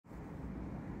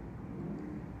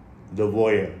The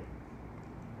Voyeur.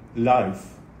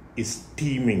 Life is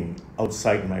teeming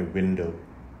outside my window.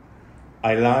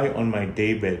 I lie on my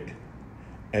daybed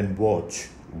and watch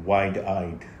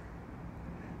wide-eyed.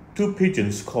 Two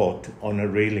pigeons caught on a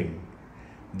railing.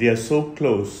 They are so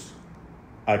close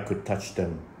I could touch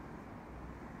them.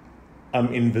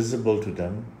 I'm invisible to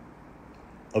them,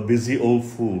 a busy old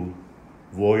fool,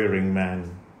 voyeuring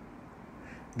man.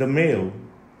 The male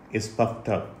is puffed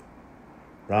up.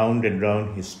 Round and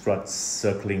round he struts,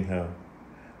 circling her,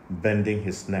 bending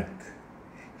his neck.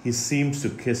 He seems to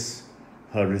kiss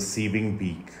her receiving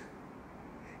beak.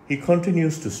 He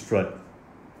continues to strut.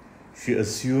 She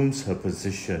assumes her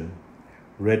position,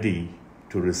 ready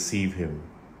to receive him.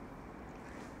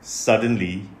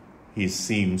 Suddenly, he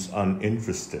seems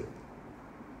uninterested.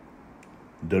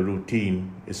 The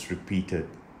routine is repeated.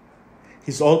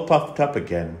 He's all puffed up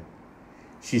again.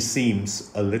 She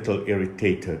seems a little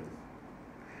irritated,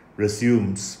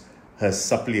 resumes her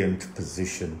suppliant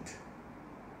position.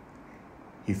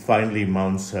 He finally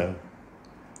mounts her.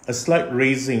 A slight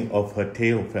raising of her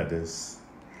tail feathers.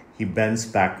 He bends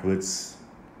backwards.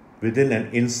 Within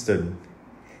an instant,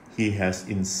 he has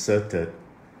inserted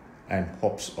and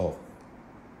hops off.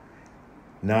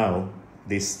 Now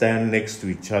they stand next to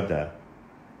each other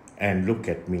and look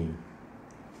at me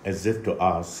as if to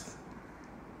ask,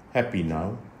 "Happy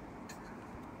now?"